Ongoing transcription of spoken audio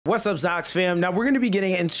What's up, Zox fam? Now we're going to be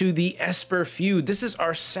getting into the Esper feud. This is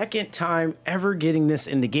our second time ever getting this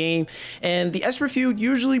in the game, and the Esper feud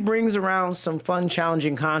usually brings around some fun,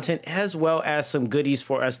 challenging content as well as some goodies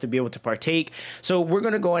for us to be able to partake. So we're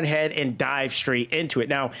going to go ahead and dive straight into it.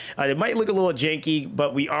 Now, it might look a little janky,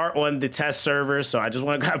 but we are on the test server, so I just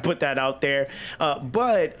want to kind of put that out there.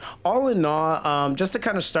 But all in all, just to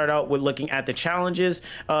kind of start out with looking at the challenges,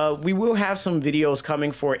 we will have some videos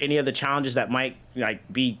coming for any of the challenges that might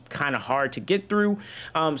be kind of hard to get through.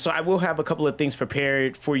 So I will have a couple of things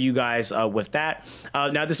prepared for you guys with that.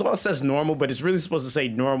 Now this all says normal, but it's really supposed to say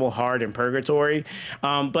normal, hard, and purgatory.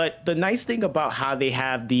 But the nice thing about how they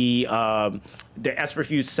have the Esper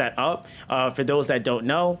feud set up, for those that don't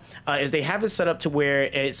know, is they have it set up to where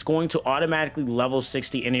it's going to automatically level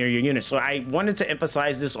 60 any of your units. So I wanted to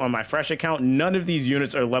emphasize this on my fresh account. None of these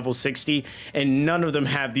units are level 60 and none of them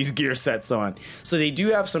have these gear sets on. So they do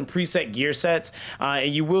have some preset gear sets,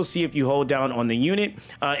 and you will see if you hold down on the unit,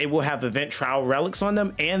 it will have event trial relics on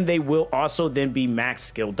them, and they will also then be max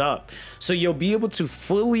skilled up. So you'll be able to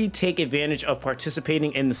fully take advantage of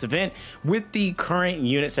participating in this event with the current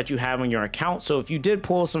units that you have on your account. So if you did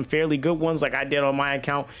pull some fairly good ones like I did on my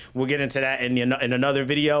account, we'll get into that in another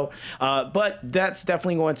video. But that's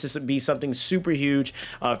definitely going to be something super huge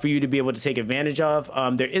for you to be able to take advantage of.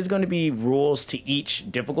 There is going to be rules to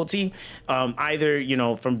each difficulty, either, you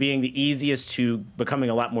know, from being the easiest to becoming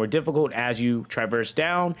a lot more difficult as you traverse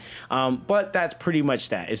down. But that's pretty much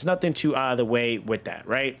that. It's nothing too out of the way with that,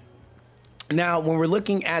 right? Now, when we're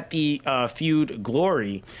looking at the feud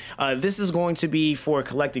glory, this is going to be for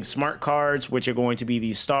collecting smart cards, which are going to be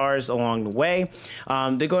these stars along the way.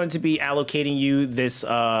 They're going to be allocating you this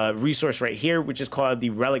resource right here, which is called the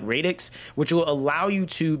relic radix, which will allow you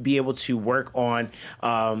to be able to work on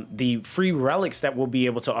the free relics that we'll be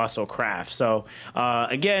able to also craft. So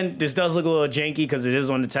again, this does look a little janky because it is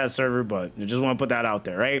on the test server, but I just want to put that out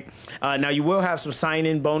there, right? Now you will have some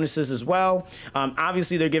sign-in bonuses as well.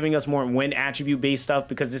 Obviously, they're giving us more win attribute based stuff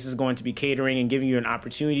because this is going to be catering and giving you an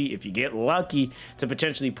opportunity, if you get lucky, to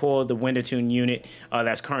potentially pull the win attune unit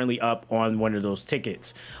that's currently up on one of those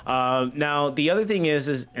tickets. Now the other thing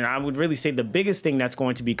is, and I would really say the biggest thing that's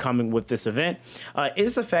going to be coming with this event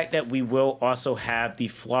is the fact that we will also have the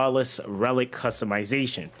flawless relic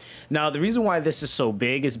customization. Now the reason why this is so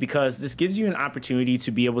big is because this gives you an opportunity to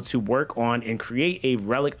be able to work on and create a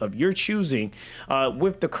relic of your choosing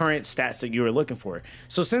with the current stats that you are looking for.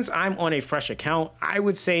 So since I'm on a fresh account, I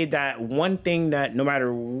would say that one thing that no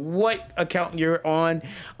matter what account you're on,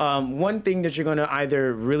 one thing that you're going to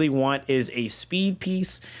either really want is a speed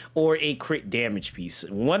piece or a crit damage piece.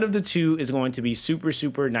 One of the two is going to be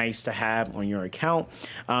super nice to have on your account,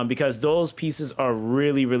 because those pieces are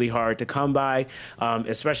really hard to come by,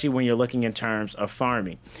 especially when you're looking in terms of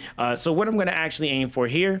farming. So what I'm going to actually aim for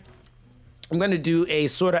here, I'm going to do a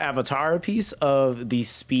sort of avatar piece of the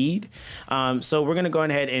speed. So we're going to go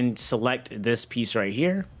ahead and select this piece right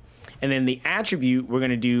here. And then the attribute we're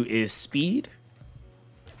going to do is speed.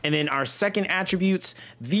 And then our second attributes,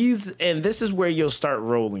 this is where you'll start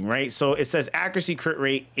rolling, right? So it says accuracy, crit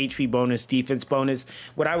rate, HP bonus, defense bonus.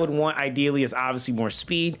 What I would want ideally is obviously more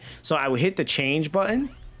speed. So I would hit the change button.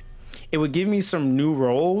 It would give me some new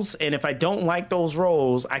rolls, and if I don't like those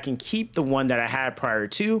rolls, I can keep the one that I had prior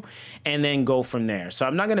to and then go from there. So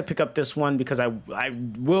I'm not going to pick up this one because I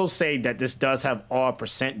will say that this does have all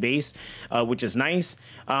percent base, which is nice.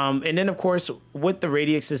 And then of course, with the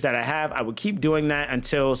radixes that I have, I would keep doing that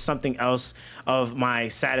until something else of my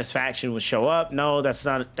satisfaction would show up. No, that's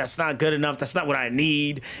not good enough. That's not what I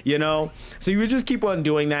need, you know? So you would just keep on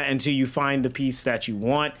doing that until you find the piece that you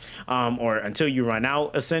want, or until you run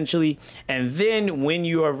out, essentially. And then when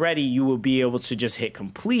you are ready, you will be able to just hit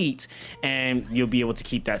complete and you'll be able to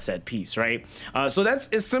keep that said piece, right? So that's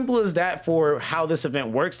as simple as that for how this event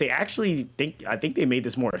works. They actually I think they made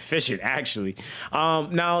this more efficient, actually.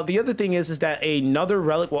 Now the other thing is that another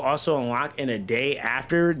relic will also unlock in a day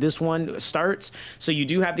after this one starts. So you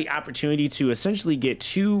do have the opportunity to essentially get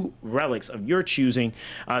 2 relics of your choosing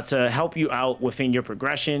to help you out within your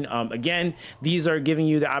progression. Again, these are giving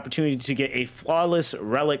you the opportunity to get a flawless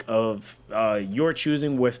relic of your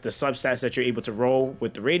choosing with the substats that you're able to roll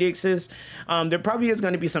with the radixes. There probably is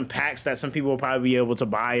going to be some packs that some people will probably be able to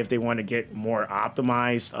buy if they want to get more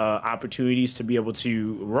optimized opportunities to be able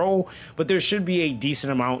to roll, but there should be a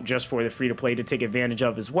decent amount just for the free-to-play to take advantage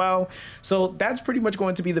of as well. So that's pretty much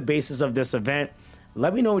going to be the basis of this event.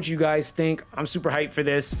 Let me know what you guys think. I'm super hyped for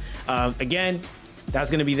this. Again, that's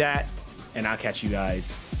going to be that, and I'll catch you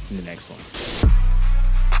guys in the next one.